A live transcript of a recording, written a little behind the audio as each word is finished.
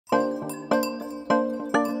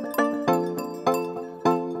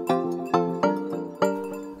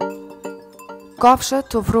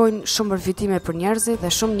Kafshët ofrojnë shumë përfitime për njerëzit dhe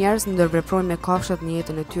shumë njerëz ndërveprojnë me kafshët në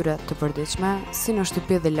jetën e tyre të përditshme, si në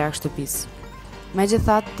shtëpi dhe larg shtëpisë.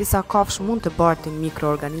 Megjithatë, disa kafshë mund të bartin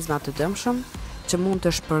mikroorganizma të dëmshëm që mund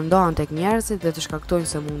të shpërndahen tek njerëzit dhe të shkaktojnë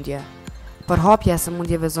sëmundje. Përhapja e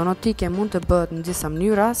sëmundjeve zoonotike mund të bëhet në disa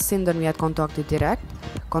mënyra, si ndërmjet kontaktit direkt,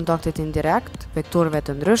 kontaktit indirekt, vektorëve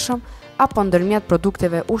të ndryshëm, apo ndërmjet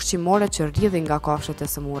produkteve ushqimore që rrjedhin nga kafshët e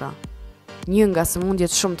sëmura. Një nga sëmundjet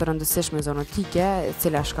shumë të rëndësishme zoonotike, e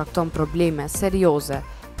cila shkakton probleme serioze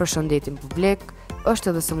për shëndetin publik, është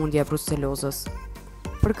edhe sëmundja e Brucelozës.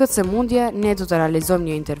 Për këtë sëmundje, ne do të realizojmë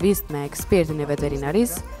një intervistë me ekspertin e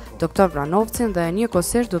veterinarisë, doktor Vranovcin, dhe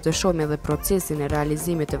njëkohësisht do të shohim edhe procesin e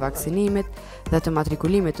realizimit të vaksinimit dhe të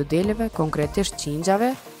matrikulimit të deleve, konkretisht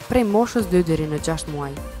qingjave, prej moshës 2 deri në 6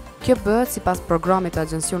 muaj. Kjo bëhet sipas programit të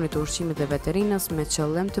Agjencionit të Ushqimit dhe Veterinës me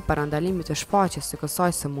qëllim të parandalimit të shfaqjes së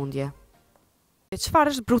kësaj sëmundje.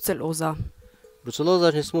 Çfarë është Bruceloza? Bruceloza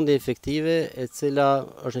është një sëmundje infektive, e cila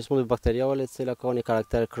është një sëmundje bakteriale, e cila ka një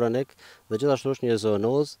karakter kronik dhe gjithashtu është një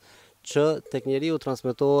zoonozë që tek njeriu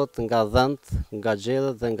transmetohet nga dhentë, nga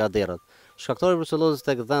gjedhët dhe nga derrat. Shkaktori i brucelozës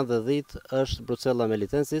tek dhentë dhe dhitë është Brucella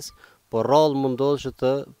melitensis, por rrallë mundohet që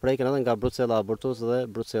të preken edhe nga Brucella abortus dhe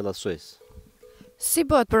Brucella suis. Si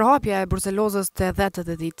bëhet përhapja e brucelozës te dhentë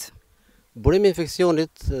dhe dhitë? Burimi i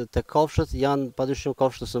infeksionit te kafshët janë padyshim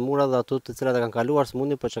kafshë të sëmura dhe ato të cilat e kanë kaluar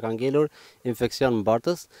sëmundjen por që kanë ngelur infeksion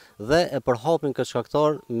mbartës dhe e përhapin këtë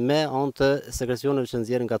shkaktor me anë të sekrecioneve që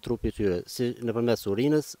nxjerrin nga trupi i tyre, si nëpërmes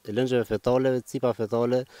urinës, lëngjeve fetale, cipa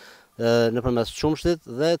fetale, nëpërmes qumshtit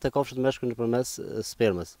dhe te kafshët meshkuj nëpërmes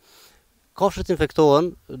spermës. Kafshët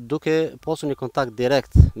infektohen duke pasur një kontakt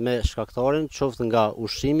direkt me shkaktarin, qoftë nga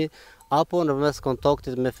ushqimi apo nëpërmes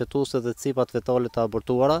kontaktit me fetuset dhe cipat fetale të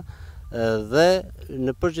abortuara. Dhe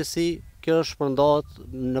në përgjithësi kjo shpërndahet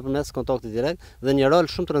nëpërmes kontaktit direkt dhe një rol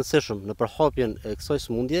shumë të rëndësishëm në përhapjen e kësaj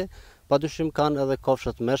sëmundje padyshim kanë edhe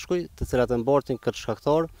kafshët meshkuj, të cilat e mbartin këtë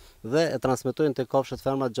shkaktar dhe e transmetojnë te kafshët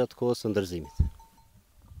fermat gjatë kohës së ndërzimit.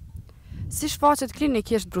 Si shfaqet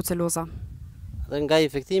klinikisht bruceloza? Dhe nga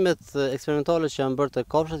infektimet eksperimentale që janë bërë te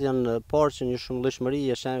kafshët janë parë që një shumëllojshmëri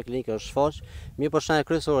e shenjave klinike është shfaq, mirë po shenjat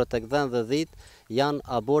kryesore tek dhentë dhe dhitë janë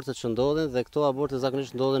abortet që ndodhin dhe këto aborte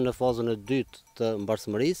zakonisht ndodhin në fazën e dytë të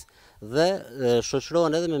mbarsëmërisë dhe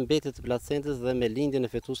shoqërohen edhe me mbetje të placentës dhe me lindjen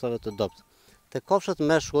e fetusave të dobët. Te kafshët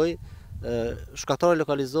meshkuj, shkaktori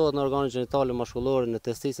lokalizohet në organet gjinitale mashkullore, në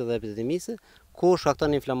testisë dhe epididymisë, ku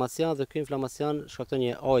shkakton inflamacion dhe ky inflamacion shkakton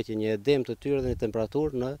një ajtje, një edem të tyre dhe një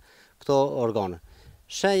temperaturë në këto organe.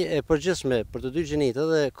 Shenjë e përgjithshme për të dy gjinit,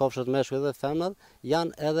 edhe kafshët meshkuj dhe femnat,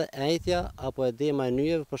 janë edhe ajtja apo edema e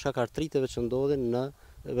nyjeve për shkak artriteve që ndodhin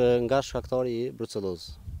nga shkaktari i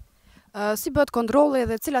brucelozës. Si bëhet kontrolli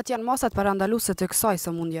dhe cilat janë masat parandaluese të kësaj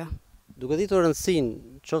sëmundje? Duke ditur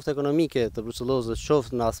rëndësinë qoftë ekonomike të brucelozës,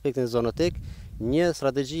 qoftë në aspektin zoonotik, një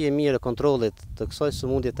strategji e mirë e kontrollit të kësaj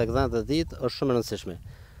sëmundje tek dhentë dhe dhitë është shumë e rëndësishme.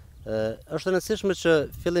 Është e rëndësishme që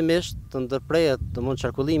fillimisht të ndërprehet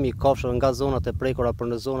qarkullimi i kafshëve nga zonat e prekura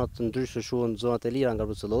për në zonat të ndryshe quhen zonat e lira nga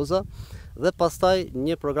bruceloza dhe pastaj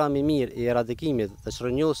një program i mirë i eradikimit dhe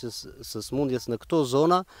çrënjosjes së sëmundjes në këto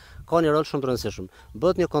zona ka një rol shumë të rëndësishëm.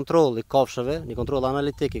 Bëhet një kontroll i kafshëve, një kontroll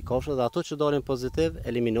analitik i kafshëve dhe ato që dalin pozitiv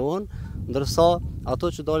eliminohen, ndërsa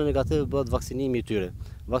ato që dalin negativ bëhet vaksinimi i tyre.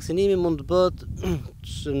 Vaksinimi mund të bëhet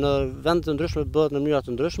në vende të ndryshme, bëhet në mënyra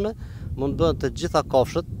të ndryshme, mund bëhet të gjitha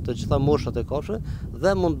kafshët, të gjitha moshat e kafshëve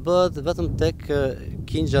dhe mund bëhet vetëm tek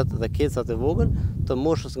kingjat dhe kecat e vogël të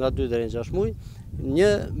moshës nga 2 deri në 6 muaj, një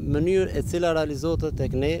mënyrë e cila realizohet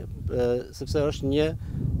tek ne sepse është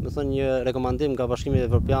një rekomandim nga Bashkimi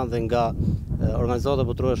Evropian dhe nga Organizata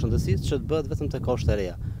Botërore e Shëndetësisë që të bëhet vetëm tek kafshët e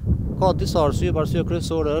reja. Ka disa arsye, arsyeja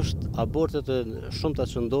kryesore është abortet e shumta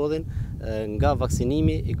që ndodhin nga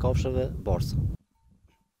vaksinimi i kafshëve barsë.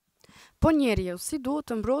 Po njeriu, si duhet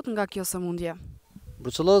të mbrohet nga kjo sëmundje?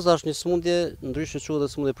 Bruceloza është një sëmundje ndryshe quhet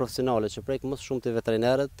sëmundje profesionale që prek më shumë të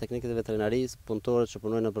veterinerët, teknikët e veterinarisë, punëtorët që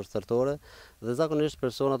punojnë në përshtatore dhe zakonisht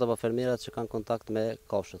personat apo fermierat që kanë kontakt me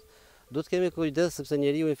kafshët. Duhet kemi kujdes sepse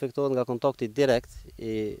njeriu infektohet nga kontakti direkt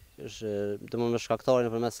me shkaktarin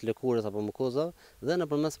nëpërmes lëkurës apo mukozave dhe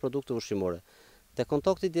nëpërmes produkteve ushqimore. Te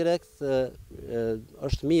kontakti direkt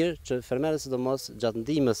është mirë që fermerët sidomos gjatë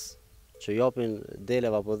ndihmës që japin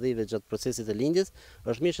deleve apo dhive gjatë procesit të lindjes,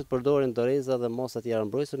 është mirë që të përdorin doreza dhe masa të tjera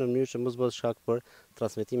mbrojtëse në mënyrë që mos bëhet shkak për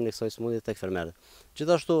transmetimin e kësaj sëmundje tek fermerët.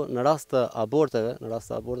 Gjithashtu në rast të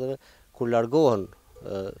aborteve, kur largohen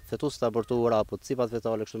fetuset abortuara apo cipat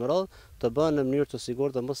fetale kështu me radhë, të bëhen në mënyrë të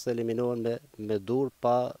sigurt dhe mos të eliminohen me dur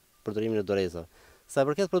pa përdorimin e dorezave. Sa i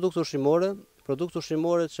përket produkteve ushqimore, produkte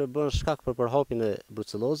ushqimore që bën shkak për përhapjen e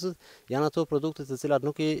brucellozës janë ato produkte të cilat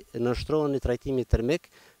nuk i nënshtrohen në trajtimin termik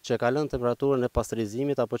që ka lënë temperaturën e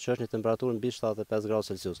pasteurizimit apo që është në temperaturë mbi 75 gradë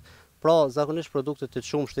Celsius. Pra, zakonisht produktet të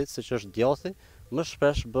shumshtit, siç është djathi, më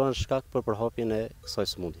shpesh bën shkak për përhapjen e kësaj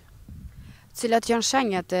sëmundje. Cilat janë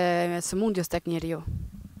shenjat e sëmundjes tek njeriu?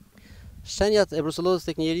 Shenjat e brucellozës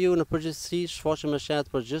tek njeriu në përgjithësi shfaqen me shenja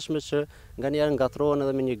të përgjithshme që nganjëherë ngatrohen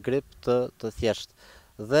edhe me një grip të thjeshtë.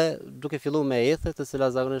 Dhe duke filluar me ethe, të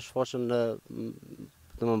cilat zakonisht shfaqen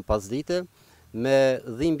në pas dite, me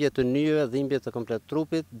dhimbje të nyjeve, dhimbje të komplet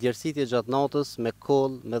trupit, djersitje gjatë natës, me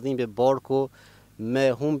koll, me dhimbje barku,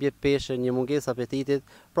 me humbje peshe, një mungesë apetitit.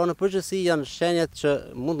 Pra në përgjithësi janë shenjat që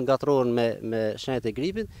mund ngatrohen me shenjat e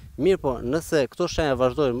gripit, mirë po nëse këto shenja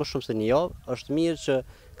vazhdojnë më shumë se një javë, është mirë që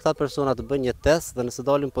këta persona të bëjnë një test dhe nëse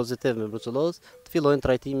dalin pozitiv me brucellozë, të fillojnë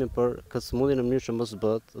trajtimin për këtë sëmundje në mënyrë që mos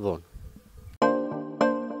bëhet vonë.